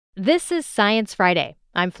This is Science Friday.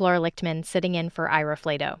 I'm Flora Lichtman, sitting in for Ira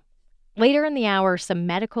Flato. Later in the hour, some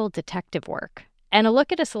medical detective work and a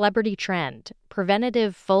look at a celebrity trend,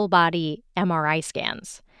 preventative full-body MRI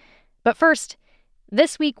scans. But first,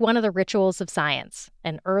 this week, one of the rituals of science,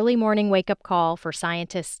 an early morning wake-up call for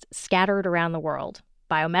scientists scattered around the world.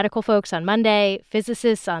 Biomedical folks on Monday,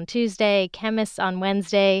 physicists on Tuesday, chemists on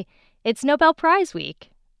Wednesday. It's Nobel Prize week.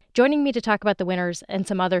 Joining me to talk about the winners and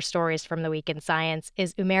some other stories from the week in science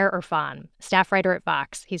is Umair Irfan, staff writer at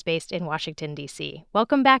Vox. He's based in Washington, D.C.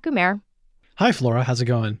 Welcome back, Umair. Hi, Flora. How's it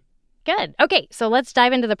going? Good. Okay, so let's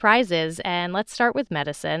dive into the prizes, and let's start with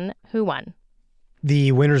medicine. Who won?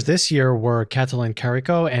 The winners this year were Katalin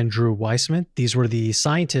Karikó and Drew Weissman. These were the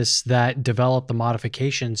scientists that developed the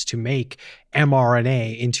modifications to make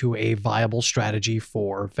mRNA into a viable strategy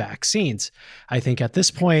for vaccines. I think at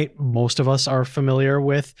this point, most of us are familiar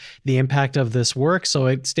with the impact of this work, so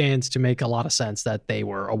it stands to make a lot of sense that they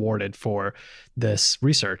were awarded for this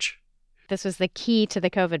research. This was the key to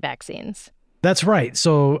the COVID vaccines. That's right.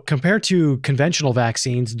 So compared to conventional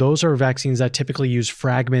vaccines, those are vaccines that typically use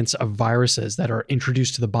fragments of viruses that are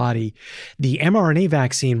introduced to the body. The mRNA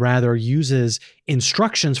vaccine rather uses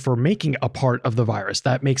instructions for making a part of the virus.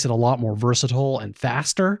 That makes it a lot more versatile and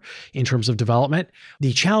faster in terms of development.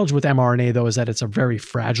 The challenge with mRNA, though, is that it's a very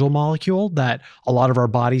fragile molecule that a lot of our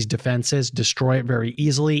body's defenses destroy it very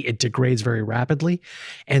easily. It degrades very rapidly.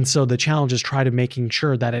 And so the challenge is try to making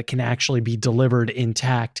sure that it can actually be delivered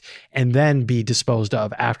intact and then be disposed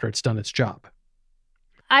of after it's done its job.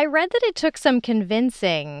 I read that it took some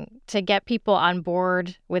convincing to get people on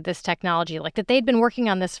board with this technology, like that they'd been working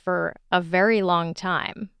on this for a very long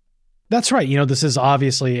time. That's right. This is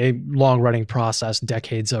obviously a long-running process,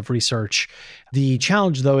 decades of research. The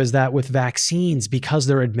challenge, though, is that with vaccines, because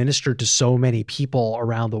they're administered to so many people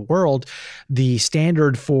around the world, the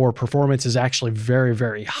standard for performance is actually very,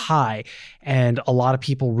 very high. And a lot of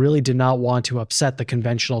people really did not want to upset the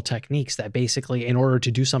conventional techniques that basically, in order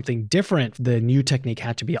to do something different, the new technique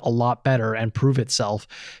had to be a lot better and prove itself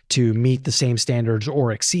to meet the same standards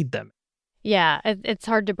or exceed them. Yeah, it's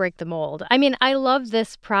hard to break the mold. I mean, I love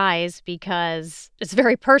this prize because it's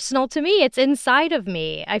very personal to me. It's inside of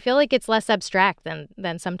me. I feel like it's less abstract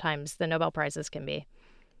than sometimes the Nobel Prizes can be.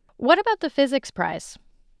 What about the physics prize?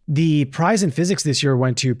 The prize in physics this year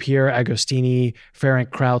went to Pierre Agostini, Ferenc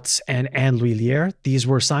Krauts, and Anne L'Huillier. These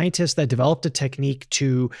were scientists that developed a technique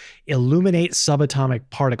to illuminate subatomic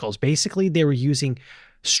particles. Basically, they were using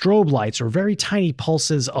strobe lights or very tiny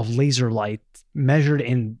pulses of laser light measured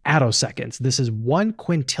in attoseconds. This is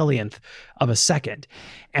 1/quintillionth of a second.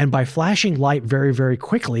 And by flashing light very, very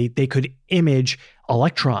quickly, they could image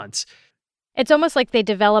electrons. It's almost like they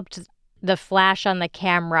developed the flash on the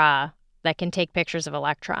camera that can take pictures of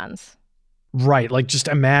electrons. Right. Like just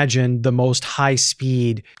imagine the most high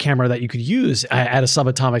speed camera that you could use at a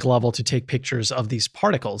subatomic level to take pictures of these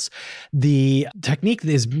particles. The technique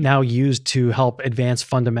is now used to help advance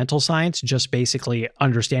fundamental science, just basically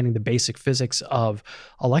understanding the basic physics of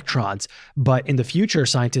electrons. But in the future,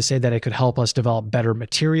 scientists say that it could help us develop better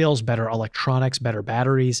materials, better electronics, better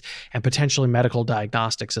batteries, and potentially medical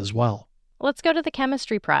diagnostics as well. Let's go to the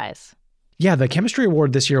chemistry prize. Yeah, the chemistry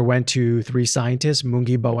award this year went to three scientists,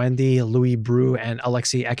 Mungi Bowendi, Louis Brou, and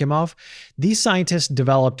Alexei Ekimov. These scientists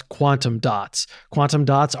developed quantum dots. Quantum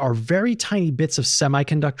dots are very tiny bits of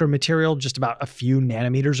semiconductor material, just about a few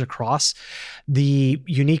nanometers across. The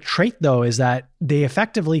unique trait, though, is that they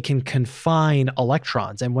effectively can confine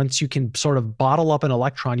electrons. And once you can sort of bottle up an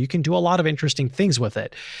electron, you can do a lot of interesting things with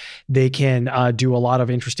it. They can do a lot of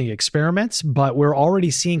interesting experiments, but we're already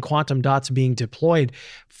seeing quantum dots being deployed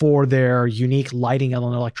for their unique lighting and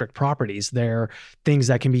electric properties. They're things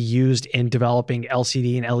that can be used in developing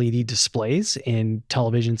LCD and LED displays in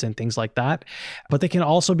televisions and things like that. But they can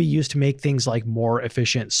also be used to make things like more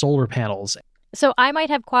efficient solar panels. So I might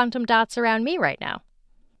have quantum dots around me right now.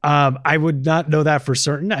 I would not know that for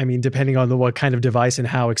certain. I mean, depending on what kind of device and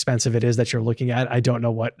how expensive it is that you're looking at, I don't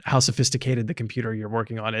know how sophisticated the computer you're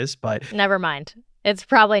working on is, but never mind. It's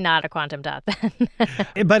probably not a quantum dot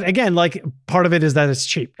then. But again, like part of it is that it's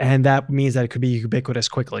cheap, and that means that it could be ubiquitous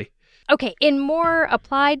quickly. Okay, in more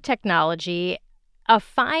applied technology, a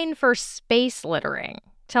fine for space littering.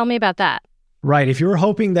 Tell me about that. Right. If you were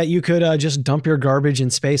hoping that you could just dump your garbage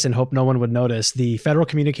in space and hope no one would notice, the Federal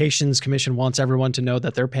Communications Commission wants everyone to know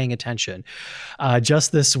that they're paying attention.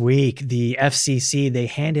 Just this week, the FCC, they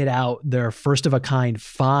handed out their first of a kind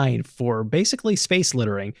fine for basically space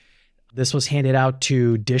littering. This was handed out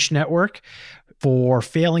to Dish Network for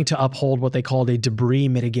failing to uphold what they called a debris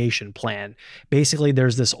mitigation plan. Basically,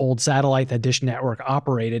 there's this old satellite that Dish Network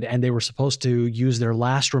operated, and they were supposed to use their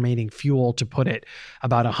last remaining fuel to put it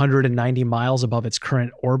about 190 miles above its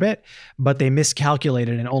current orbit, but they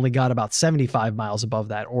miscalculated and only got about 75 miles above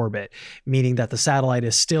that orbit, meaning that the satellite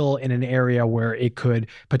is still in an area where it could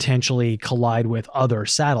potentially collide with other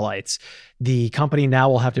satellites. The company now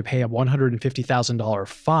will have to pay a $150,000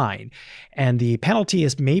 fine. And the penalty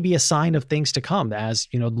is maybe a sign of things to come as,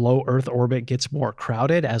 low Earth orbit gets more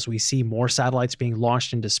crowded, as we see more satellites being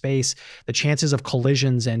launched into space. The chances of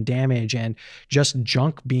collisions and damage and just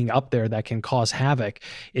junk being up there that can cause havoc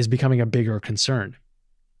is becoming a bigger concern.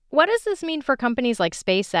 What does this mean for companies like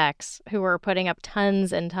SpaceX, who are putting up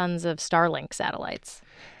tons and tons of Starlink satellites?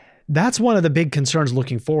 That's one of the big concerns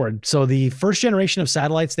looking forward. So the first generation of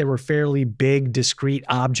satellites, they were fairly big, discrete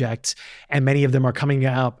objects, and many of them are coming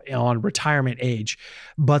up on retirement age.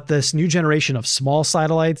 But this new generation of small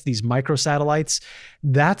satellites, these microsatellites,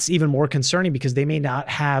 that's even more concerning because they may not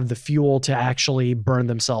have the fuel to actually burn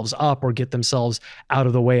themselves up or get themselves out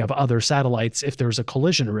of the way of other satellites if there's a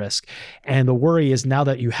collision risk. And the worry is now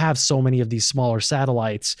that you have so many of these smaller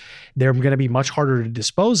satellites, they're going to be much harder to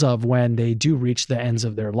dispose of when they do reach the ends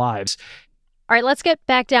of their lives. All right, let's get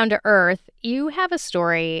back down to Earth. You have a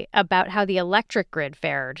story about how the electric grid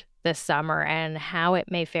fared this summer and how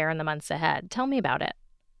it may fare in the months ahead. Tell me about it.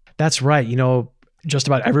 That's right. Just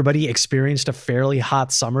about everybody experienced a fairly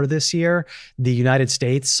hot summer this year. The United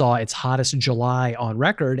States saw its hottest July on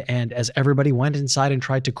record. And as everybody went inside and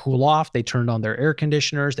tried to cool off, they turned on their air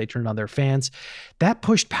conditioners, they turned on their fans. That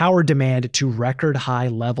pushed power demand to record high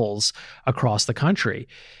levels across the country.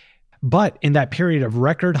 But in that period of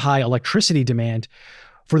record high electricity demand,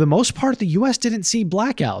 for the most part, the US didn't see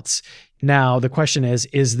blackouts. Now, the question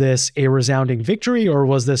is this a resounding victory or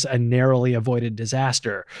was this a narrowly avoided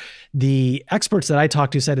disaster? The experts that I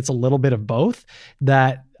talked to said it's a little bit of both,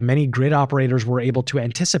 that many grid operators were able to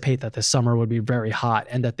anticipate that this summer would be very hot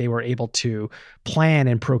and that they were able to plan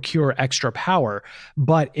and procure extra power.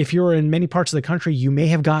 But if you're in many parts of the country, you may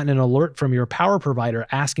have gotten an alert from your power provider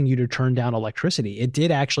asking you to turn down electricity. It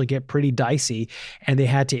did actually get pretty dicey, and they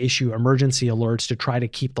had to issue emergency alerts to try to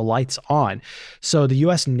keep the lights on. So the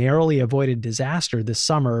US narrowly avoided disaster this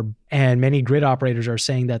summer, and many grid operators are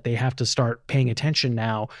saying that they have to start paying attention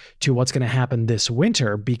now to what's going to happen this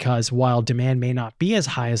winter, because while demand may not be as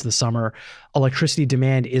high as the summer, electricity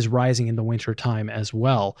demand is rising in the winter time as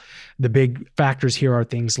well. The big factors here are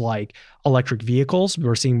things like electric vehicles.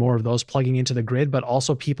 We're seeing more of those plugging into the grid, but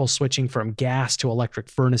also people switching from gas to electric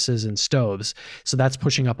furnaces and stoves. So that's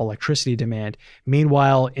pushing up electricity demand.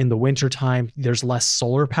 Meanwhile, in the wintertime, there's less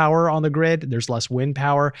solar power on the grid, there's less wind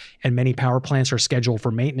power, and many power plants are scheduled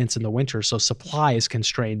for maintenance in the winter. So supply is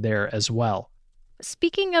constrained there as well.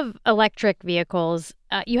 Speaking of electric vehicles,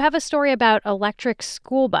 you have a story about electric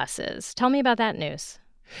school buses. Tell me about that news.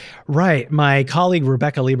 Right. My colleague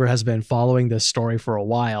Rebecca Lieber has been following this story for a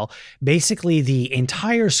while. Basically, the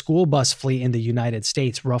entire school bus fleet in the United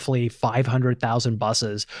States, roughly 500,000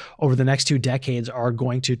 buses over the next 2 decades, are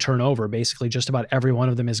going to turn over. Basically, just about every one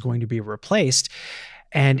of them is going to be replaced.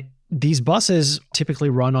 And these buses typically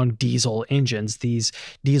run on diesel engines. These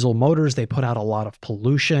diesel motors, they put out a lot of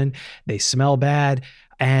pollution, they smell bad,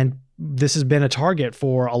 and this has been a target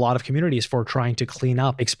for a lot of communities for trying to clean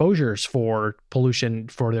up exposures for pollution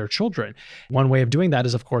for their children. One way of doing that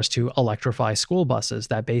is, of course, to electrify school buses,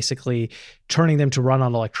 that basically turning them to run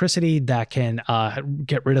on electricity that can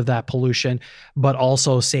get rid of that pollution, but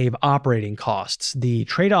also save operating costs. The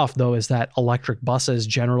trade-off, though, is that electric buses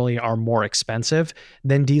generally are more expensive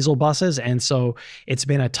than diesel buses. And so it's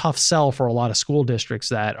been a tough sell for a lot of school districts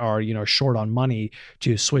that are, short on money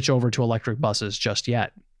to switch over to electric buses just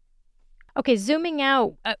yet. Okay, zooming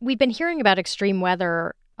out, we've been hearing about extreme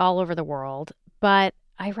weather all over the world, but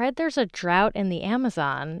I read there's a drought in the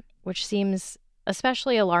Amazon, which seems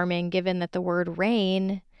especially alarming given that the word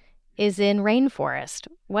rain is in rainforest.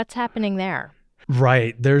 What's happening there?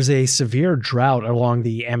 Right. There's a severe drought along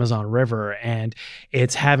the Amazon River, and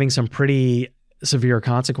it's having some pretty severe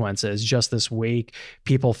consequences. Just this week,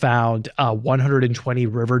 people found 120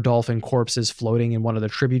 river dolphin corpses floating in one of the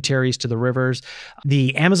tributaries to the rivers.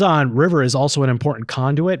 The Amazon River is also an important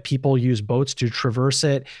conduit. People use boats to traverse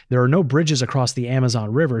it. There are no bridges across the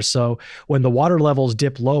Amazon River. So when the water levels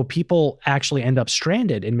dip low, people actually end up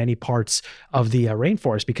stranded in many parts of the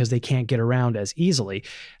rainforest because they can't get around as easily.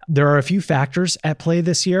 There are a few factors at play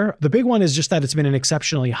this year. The big one is just that it's been an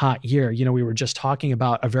exceptionally hot year. We were just talking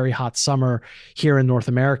about a very hot summer here in North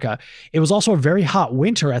America. It was also a very hot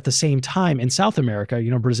winter at the same time in South America.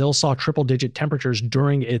 Brazil saw triple-digit temperatures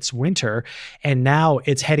during its winter, and now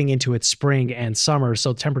it's heading into its spring and summer,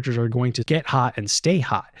 so temperatures are going to get hot and stay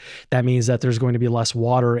hot. That means that there's going to be less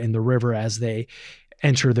water in the river as they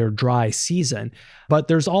enter their dry season. But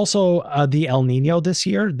there's also the El Nino this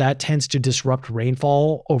year that tends to disrupt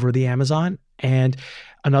rainfall over the Amazon. And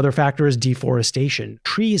another factor is deforestation.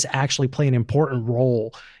 Trees actually play an important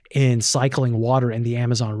role in cycling water in the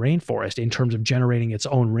Amazon rainforest in terms of generating its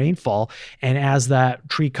own rainfall. And as that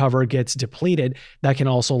tree cover gets depleted, that can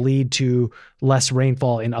also lead to less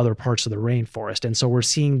rainfall in other parts of the rainforest. And so we're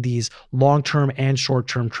seeing these long-term and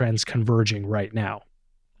short-term trends converging right now.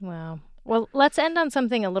 Wow. Well, let's end on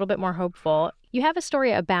something a little bit more hopeful. You have a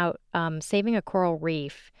story about saving a coral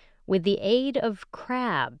reef with the aid of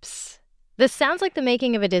crabs. This sounds like the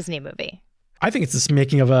making of a Disney movie. I think it's the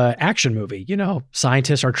making of an action movie.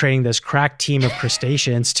 Scientists are training this crack team of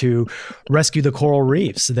crustaceans to rescue the coral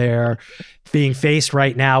reefs. They're being faced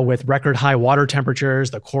right now with record high water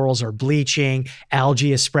temperatures. The corals are bleaching.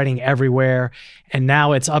 Algae is spreading everywhere. And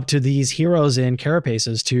now it's up to these heroes in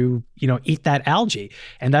carapaces to, eat that algae.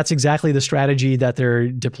 And that's exactly the strategy that they're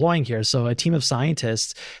deploying here. So a team of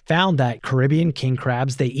scientists found that Caribbean king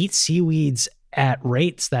crabs, they eat seaweeds at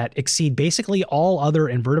rates that exceed basically all other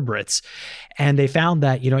invertebrates. And they found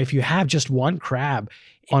that, if you have just one crab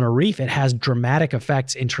on a reef, it has dramatic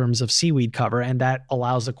effects in terms of seaweed cover, and that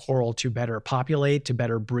allows the coral to better populate, to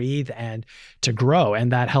better breathe, and to grow. And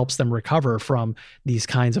that helps them recover from these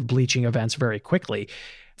kinds of bleaching events very quickly.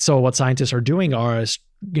 So what scientists are doing is,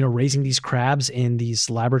 raising these crabs in these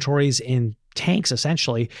laboratories in tanks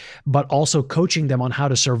essentially, but also coaching them on how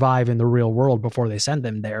to survive in the real world before they send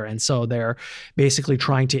them there. And so they're basically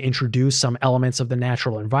trying to introduce some elements of the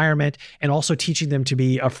natural environment and also teaching them to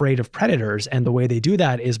be afraid of predators. And the way they do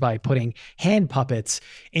that is by putting hand puppets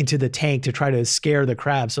into the tank to try to scare the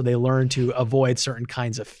crabs so they learn to avoid certain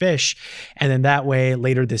kinds of fish. And then that way,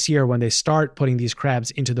 later this year, when they start putting these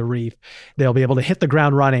crabs into the reef, they'll be able to hit the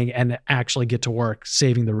ground running and actually get to work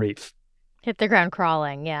saving the reef. Hit the ground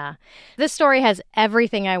crawling, yeah. This story has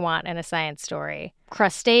everything I want in a science story.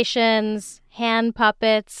 Crustaceans, hand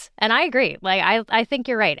puppets, and I agree. I think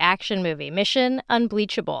you're right. Action movie. Mission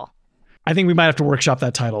Unbleachable. I think we might have to workshop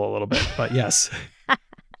that title a little bit, but yes.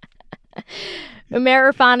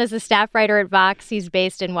 Umair Irfan is a staff writer at Vox. He's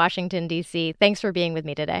based in Washington, D.C. Thanks for being with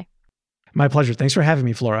me today. My pleasure. Thanks for having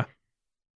me, Flora.